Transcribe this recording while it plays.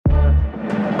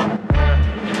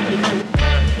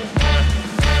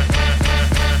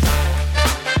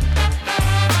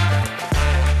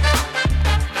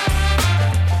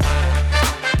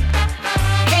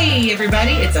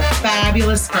everybody. It's a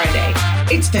fabulous Friday.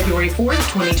 It's February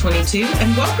 4th, 2022,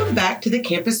 and welcome back to the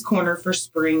Campus Corner for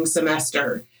spring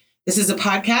semester. This is a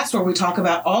podcast where we talk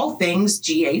about all things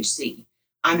GHC.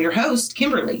 I'm your host,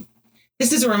 Kimberly.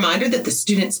 This is a reminder that the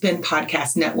Student Spin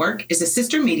Podcast Network is a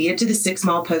sister media to the 6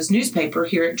 Mile Post newspaper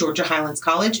here at Georgia Highlands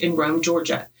College in Rome,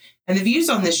 Georgia. And the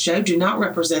views on this show do not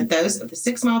represent those of the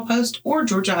 6 Mile Post or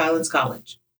Georgia Highlands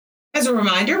College. As a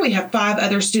reminder, we have 5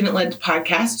 other student-led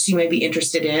podcasts you may be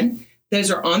interested in. Those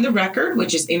are On the Record,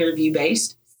 which is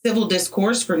interview-based, Civil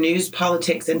Discourse for news,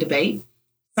 politics, and debate,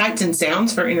 Sights and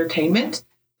Sounds for entertainment,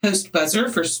 Post Buzzer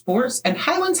for sports, and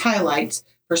Highlands Highlights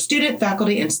for student,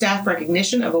 faculty, and staff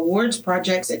recognition of awards,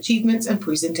 projects, achievements, and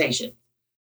presentations.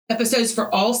 Episodes for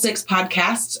all 6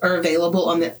 podcasts are available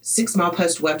on the 6 Mile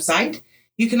Post website.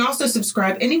 You can also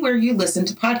subscribe anywhere you listen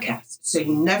to podcasts, so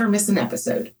you never miss an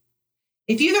episode.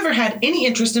 If you've ever had any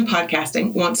interest in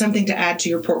podcasting, want something to add to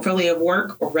your portfolio of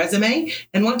work or resume,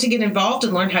 and want to get involved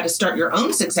and learn how to start your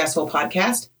own successful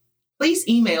podcast, please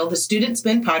email the Student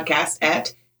Spin Podcast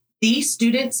at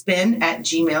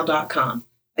thestudentspin@gmail.com.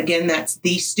 Again, that's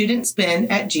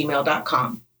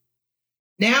thestudentspin@gmail.com.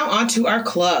 Now on to our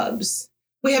clubs.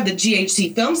 We have the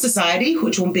GHC Film Society,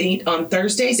 which will meet on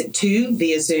Thursdays at 2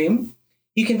 via Zoom.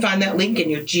 You can find that link in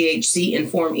your GHC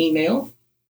Inform email.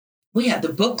 We have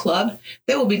the book club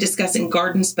that will be discussing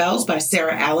Garden Spells by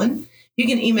Sarah Allen. You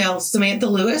can email Samantha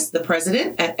Lewis, the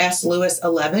president, at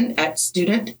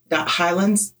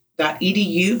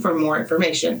slewis11@student.highlands.edu for more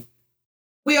information.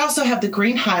 We also have the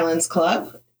Green Highlands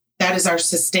Club. That is our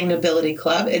sustainability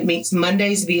club. It meets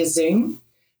Mondays via Zoom.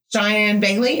 Cheyenne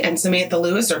Bailey and Samantha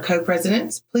Lewis are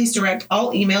co-presidents. Please direct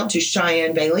all email to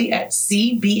Cheyenne Bailey at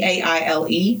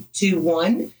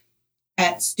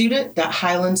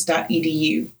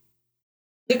cbaile21@student.highlands.edu.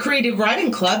 The Creative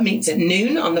Writing Club meets at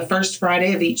noon on the first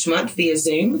Friday of each month via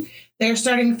Zoom. They are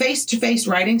starting face-to-face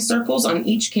writing circles on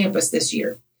each campus this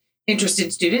year.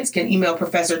 Interested students can email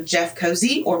Professor Jeff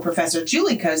Cozy or Professor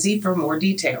Julie Cozy for more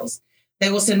details. They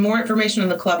will send more information on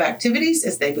the club activities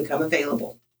as they become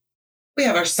available. We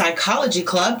have our Psychology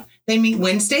Club. They meet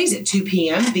Wednesdays at 2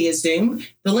 p.m. via Zoom.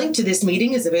 The link to this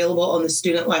meeting is available on the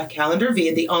Student Life Calendar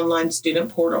via the online student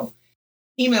portal.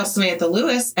 Email Samantha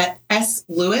Lewis at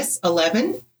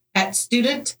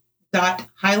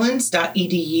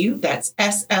slewis11@student.highlands.edu. That's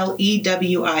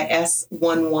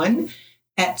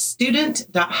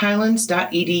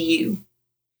SLEWIS11@student.highlands.edu.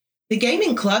 The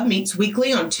Gaming Club meets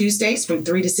weekly on Tuesdays from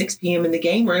 3 to 6 p.m. in the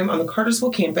game room on the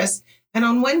Cartersville campus and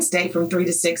on Wednesday from 3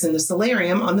 to 6 in the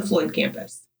Solarium on the Floyd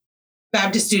campus.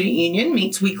 Baptist Student Union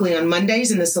meets weekly on Mondays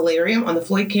in the Solarium on the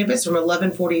Floyd campus from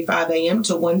 11:45 a.m.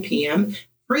 to 1 p.m.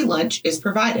 Free lunch is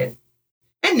provided.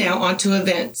 And now on to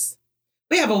events.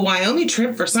 We have a Wyoming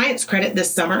trip for science credit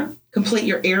this summer. Complete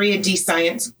your Area D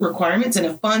science requirements in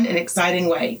a fun and exciting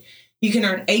way. You can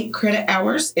earn 8 credit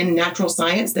hours in natural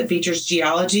science that features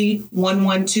Geology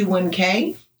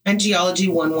 1121K and Geology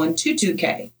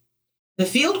 1122K. The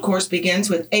field course begins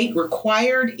with 8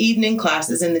 required evening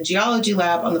classes in the geology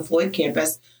lab on the Floyd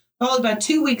campus, followed by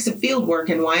 2 weeks of field work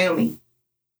in Wyoming.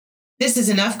 This is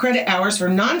enough credit hours for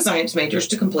non-science majors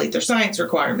to complete their science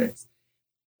requirements.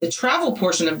 The travel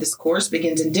portion of this course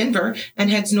begins in Denver and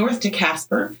heads north to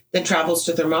Casper, then travels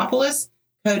to Thermopolis,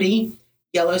 Cody,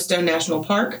 Yellowstone National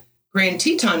Park, Grand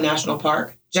Teton National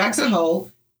Park, Jackson Hole,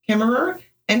 Kemmerer,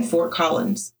 and Fort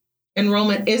Collins.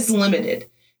 Enrollment is limited.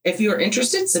 If you are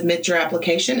interested, submit your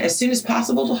application as soon as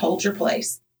possible to hold your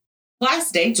place.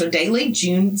 Class dates are daily,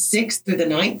 June 6th through the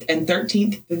 9th and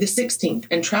 13th through the 16th,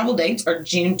 and travel dates are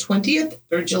June 20th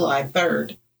through July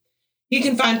 3rd. You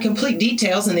can find complete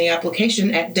details in the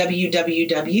application at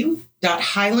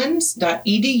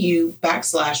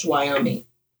www.highlands.edu/Wyoming.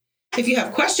 If you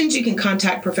have questions, you can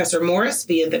contact Professor Morris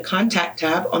via the contact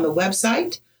tab on the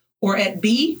website or at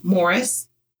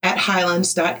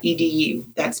bmorris@highlands.edu.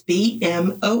 That's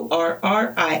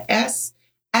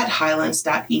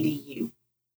BMORRIS@highlands.edu.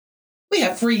 We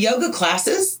have free yoga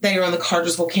classes. They are on the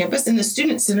Cartersville campus in the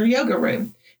Student Center Yoga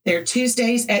Room. They are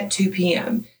Tuesdays at 2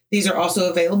 p.m. These are also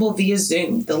available via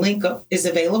Zoom. The link is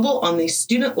available on the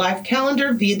Student Life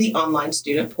Calendar via the online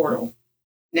student portal.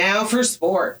 Now for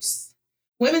sports.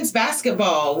 Women's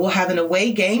basketball will have an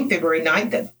away game February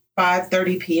 9th at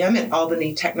 5:30 p.m. at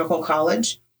Albany Technical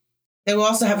College. They will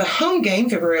also have a home game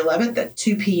February 11th at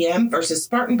 2 p.m. versus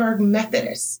Spartanburg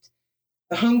Methodist.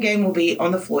 The home game will be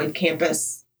on the Floyd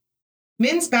campus.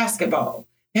 Men's basketball.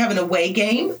 They have an away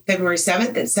game February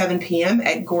 7th at 7 p.m.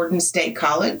 at Gordon State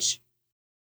College.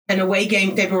 An away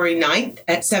game February 9th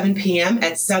at 7 p.m.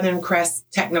 at Southern Crest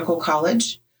Technical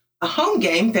College. A home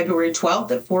game February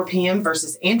 12th at 4 p.m.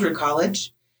 versus Andrew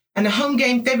College. and a home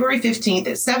game February 15th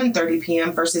at 7:30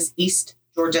 p.m. versus East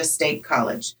Georgia State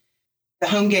College. The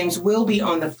home games will be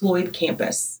on the Floyd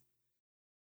campus.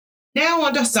 Now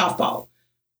on to softball.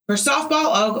 For softball,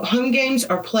 all home games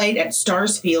are played at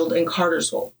Stars Field in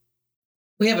Cartersville.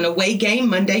 We have an away game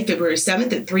Monday, February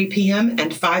 7th at 3 p.m.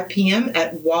 and 5 p.m.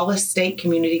 at Wallace State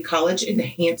Community College in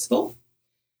Hanceville.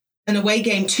 An away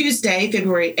game Tuesday,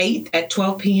 February 8th at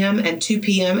 12 p.m. and 2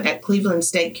 p.m. at Cleveland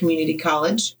State Community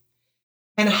College.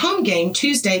 And a home game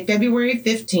Tuesday, February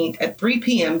 15th at 3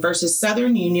 p.m. versus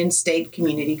Southern Union State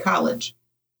Community College.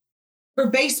 For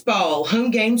baseball,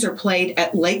 home games are played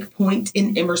at Lake Point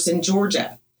in Emerson,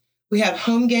 Georgia. We have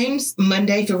home games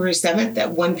Monday, February 7th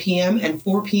at 1 p.m. and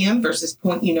 4 p.m. versus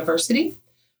Point University.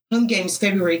 Home games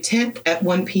February 10th at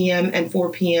 1 p.m. and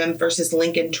 4 p.m. versus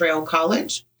Lincoln Trail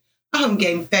College. A home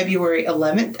game February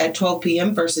 11th at 12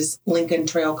 p.m. versus Lincoln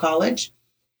Trail College.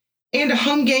 And a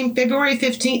home game February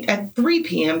 15th at 3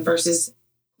 p.m. versus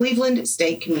Cleveland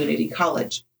State Community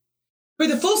College. For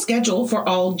the full schedule for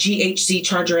all GHC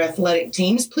Charger athletic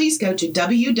teams, please go to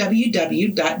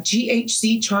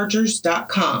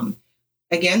www.ghcchargers.com.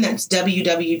 Again, that's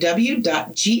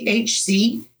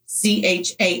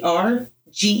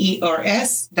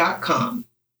www.ghcchargers.com.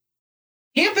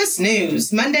 Campus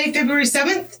News, Monday, February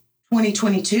 7th,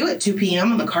 2022 at 2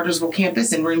 p.m. on the Cartersville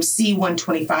campus in room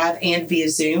C125 and via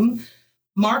Zoom.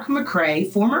 Mark McCray,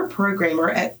 former programmer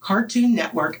at Cartoon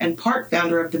Network and part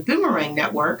founder of the Boomerang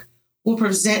Network, will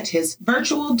present his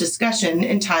virtual discussion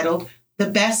entitled The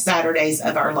Best Saturdays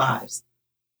of Our Lives.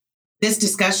 This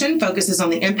discussion focuses on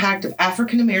the impact of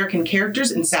African American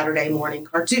characters in Saturday morning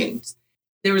cartoons.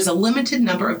 There is a limited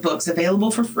number of books available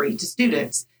for free to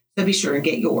students, so be sure and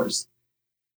get yours.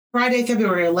 Friday,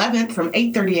 February 11th from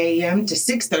 8:30 a.m. to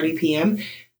 6:30 p.m.,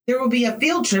 there will be a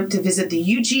field trip to visit the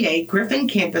UGA Griffin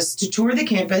campus to tour the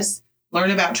campus, learn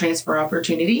about transfer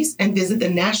opportunities, and visit the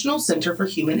National Center for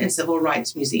Human and Civil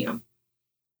Rights Museum.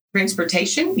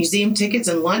 Transportation, museum tickets,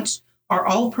 and lunch are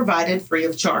all provided free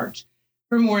of charge.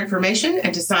 For more information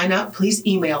and to sign up, please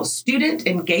email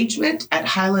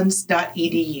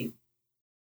studentengagement@highlands.edu.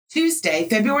 Tuesday,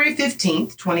 February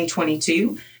 15th,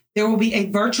 2022, there will be a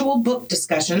virtual book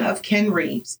discussion of Ken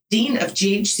Reeves, Dean of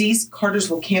GHC's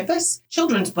Cartersville campus,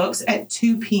 children's books at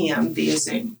 2 p.m. via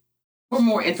Zoom. For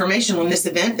more information on this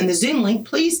event and the Zoom link,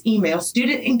 please email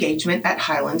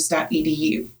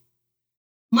studentengagement@highlands.edu.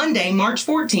 Monday, March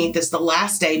 14th is the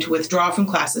last day to withdraw from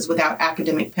classes without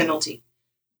academic penalty.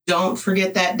 Don't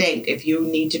forget that date if you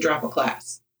need to drop a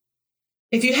class.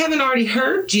 If you haven't already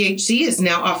heard, GHC is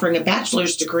now offering a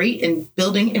bachelor's degree in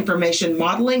Building Information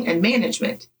Modeling and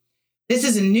Management. This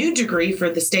is a new degree for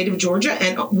the state of Georgia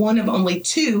and one of only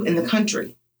 2 in the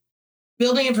country.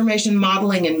 Building Information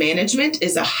Modeling and Management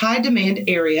is a high-demand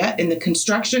area in the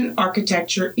construction,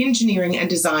 architecture, engineering, and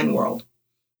design world.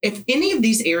 If any of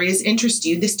these areas interest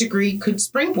you, this degree could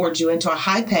springboard you into a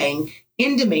high-paying,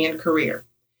 in-demand career.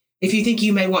 If you think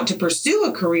you may want to pursue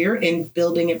a career in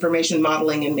Building Information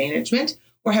Modeling and Management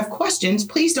or have questions,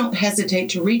 please don't hesitate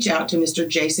to reach out to Mr.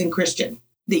 Jason Christian,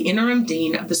 the interim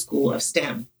dean of the School of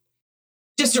STEM.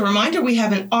 Just a reminder, we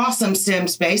have an awesome STEM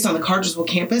space on the Cartersville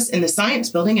campus in the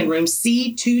Science Building in room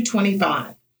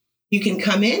C225. You can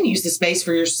come in, use the space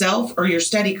for yourself or your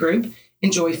study group,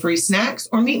 enjoy free snacks,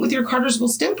 or meet with your Cartersville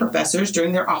STEM professors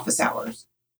during their office hours.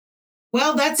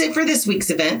 Well, that's it for this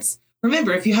week's events.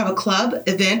 Remember, if you have a club,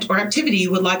 event, or activity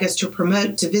you would like us to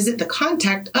promote, to visit the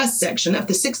Contact Us section of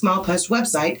the 6 Mile Post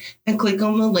website and click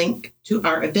on the link to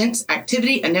our Events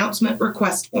Activity Announcement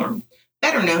Request form,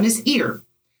 better known as EAR.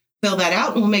 Fill that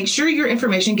out and we'll make sure your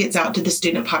information gets out to the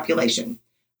student population.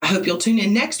 I hope you'll tune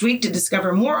in next week to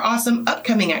discover more awesome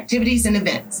upcoming activities and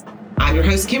events. I'm your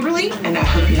host, Kimberly, and I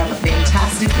hope you have a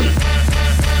fantastic week.